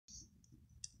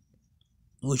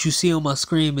What you see on my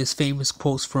screen is famous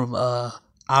quotes from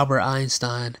Albert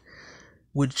Einstein,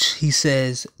 which he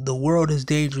says, "The world is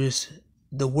dangerous.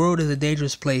 The world is a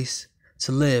dangerous place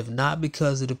to live, not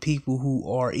because of the people who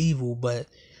are evil, but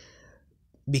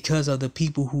because of the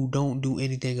people who don't do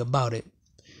anything about it."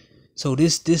 So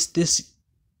this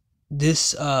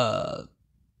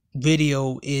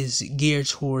video is geared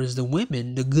towards the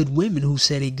women, the good women who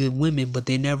say they good women, but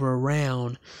they're never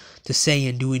around to say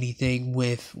and do anything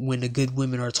with when the good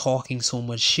women are talking so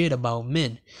much shit about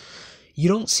men. You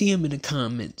don't see them in the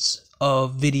comments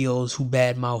of videos who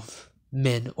badmouth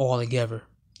men altogether.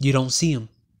 You don't see them.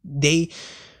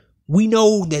 We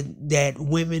know that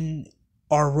women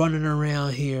are running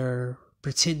around here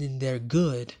pretending they're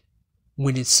good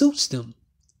when it suits them.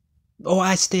 Oh,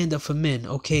 I stand up for men.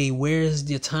 Okay, where's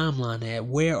your timeline at?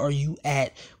 Where are you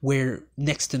at where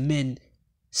next to men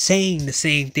saying the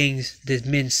same things that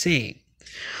men saying?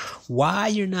 Why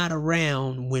you're not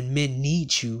around when men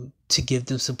need you to give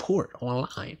them support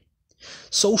online?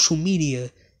 Social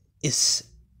media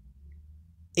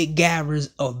it gathers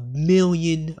a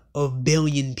billion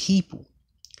people.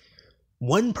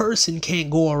 One person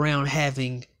can't go around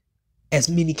having as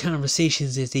many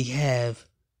conversations as they have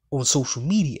on social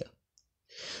media.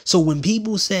 So when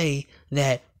people say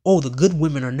that, oh, the good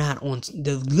women are not,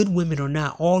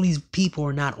 all these people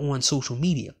are not on social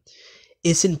media,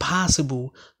 it's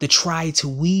impossible to try to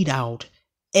weed out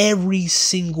every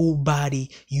single body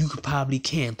you could probably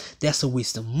can. That's a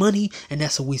waste of money and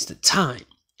that's a waste of time.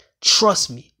 Trust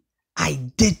me, I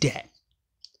did that.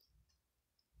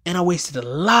 And I wasted a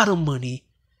lot of money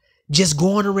just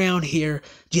going around here,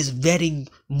 just vetting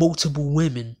multiple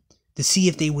women to see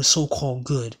if they were so-called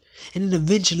good. And then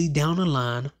eventually down the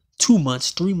line, 2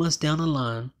 months, 3 months down the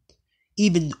line,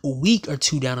 even a week or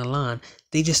two down the line,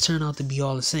 they just turn out to be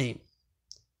all the same.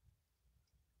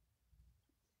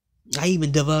 I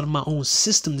even developed my own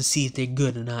system to see if they're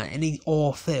good or not, and they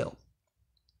all fail.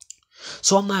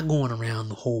 So I'm not going around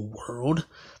the whole world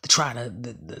to try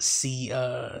to see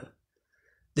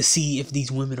if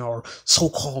these women are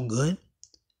so-called good.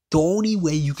 The only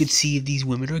way you can see if these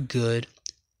women are good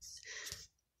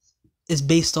is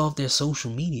based off their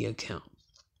social media account.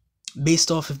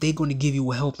 Based off if they're going to give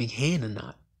you a helping hand or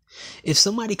not. If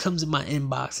somebody comes in my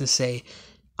inbox and say,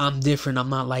 I'm different, I'm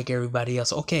not like everybody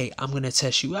else, okay, I'm going to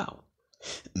test you out.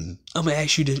 I'm going to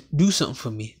ask you to do something for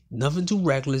me. Nothing too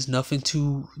reckless, nothing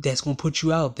too that's going to put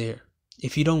you out there.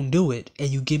 If you don't do it and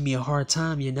you give me a hard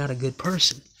time, you're not a good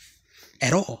person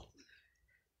at all.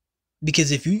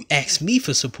 Because if you ask me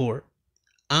for support,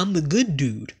 I'm the good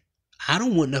dude. I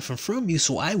don't want nothing from you,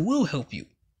 so I will help you.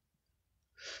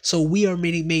 So we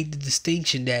already made the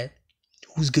distinction that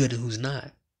who's good and who's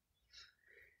not.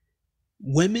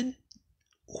 Women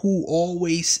who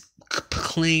always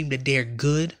claim that they're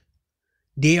good,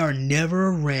 they are never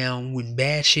around when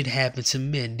bad shit happens to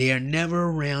men. They are never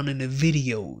around in the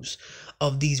videos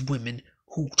of these women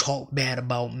who talk bad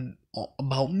about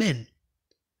men.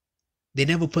 They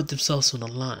never put themselves on the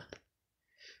line.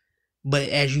 But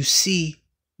as you see,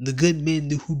 the good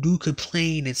men who do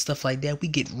complain and stuff like that, we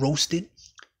get roasted.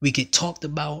 We get talked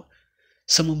about.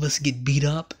 Some of us get beat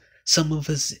up. Some of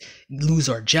us lose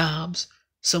our jobs.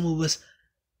 Some of us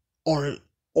are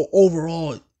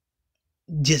overall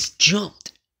just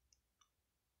jumped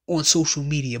on social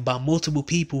media by multiple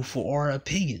people for our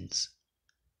opinions.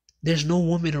 There's no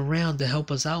woman around to help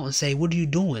us out and say, what are you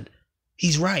doing?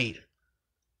 He's right.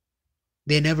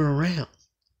 They're never around.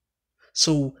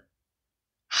 So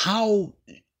how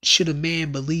should a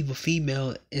man believe a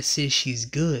female and say she's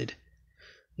good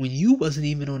when you wasn't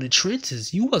even on the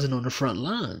trenches? You wasn't on the front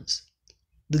lines.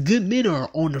 The good men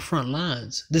are on the front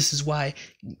lines. This is why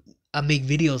I make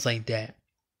videos like that.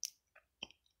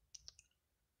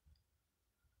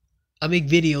 I make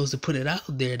videos to put it out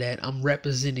there that I'm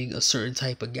representing a certain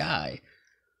type of guy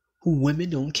who women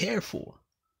don't care for.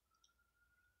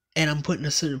 And I'm putting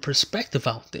a certain perspective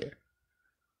out there.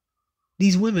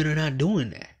 These women are not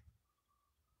doing that.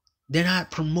 They're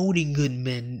not promoting good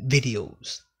men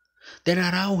videos. They're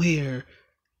not out here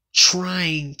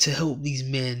trying to help these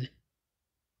men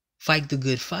fight the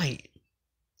good fight.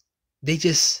 They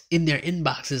just in their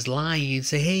inboxes lying and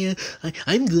say, hey,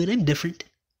 I'm good, I'm different.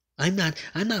 I'm not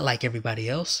like everybody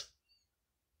else.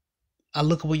 I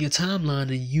look up on your timeline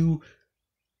and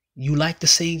you like the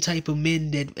same type of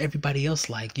men that everybody else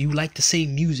like. You like the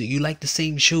same music. You like the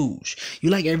same shows.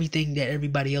 You like everything that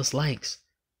everybody else likes.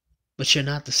 But you're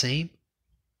not the same.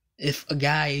 If a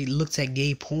guy looks at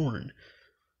gay porn,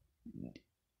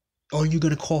 are you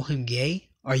going to call him gay?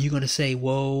 Are you going to say,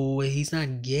 whoa, he's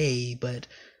not gay, but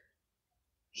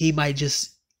he might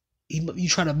just, you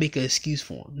try to make an excuse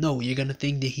for him. No, you're gonna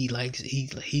think that he likes he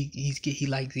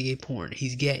likes gay porn.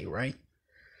 He's gay, right?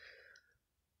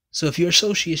 So if you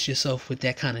associate yourself with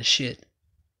that kind of shit,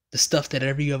 the stuff that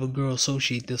every other girl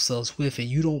associate themselves with, and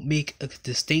you don't make a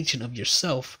distinction of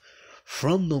yourself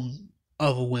from them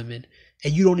other women,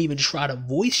 and you don't even try to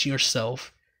voice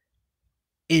yourself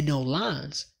in no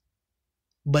lines,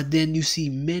 but then you see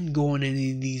men going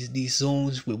in these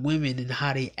zones with women and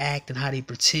how they act and how they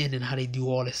pretend and how they do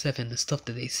all this stuff and the stuff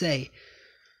that they say,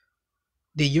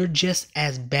 then you're just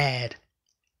as bad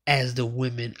as the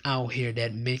women out here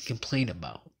that men complain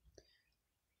about.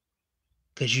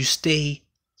 Because you stay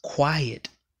quiet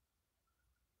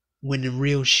when the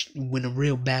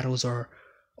real battles are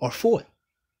fought.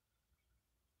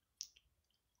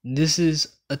 This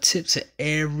is a tip to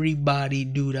everybody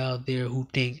dude out there who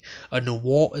think a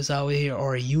Nawalt is out here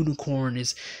or a unicorn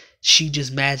is, she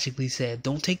just magically said.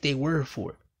 Don't take their word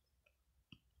for it.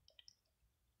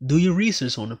 Do your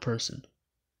research on the person.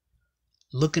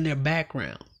 Look in their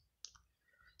background.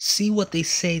 See what they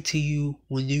say to you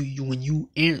when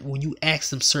you ask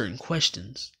them certain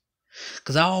questions.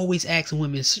 Because I always ask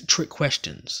women trick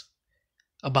questions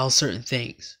about certain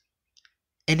things,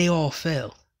 and they all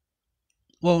fail.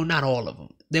 Well, not all of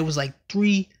them. There was like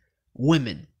 3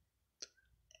 women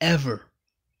ever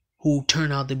who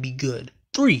turned out to be good.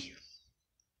 3.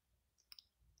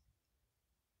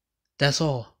 That's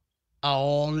all.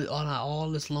 All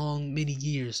this long many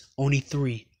years, only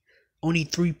 3. Only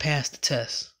 3 passed the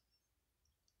test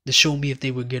to show me if they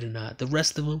were good or not. The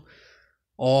rest of them,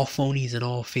 all phonies and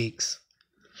all fakes.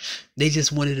 They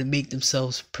just wanted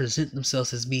to present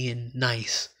themselves as being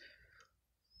nice.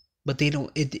 But they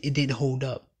don't. It didn't hold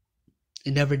up.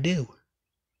 It never do.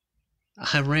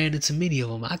 I ran into many of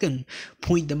them. I can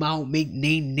point them out,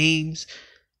 name names,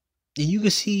 and you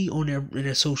can see on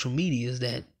their social medias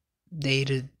that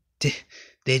they're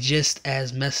just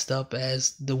as messed up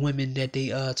as the women that they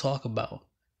talk about.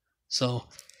 So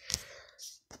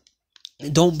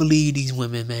don't believe these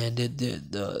women, man.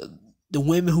 The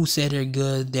women who say they're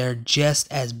good, they're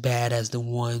just as bad as the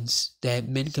ones that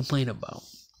men complain about.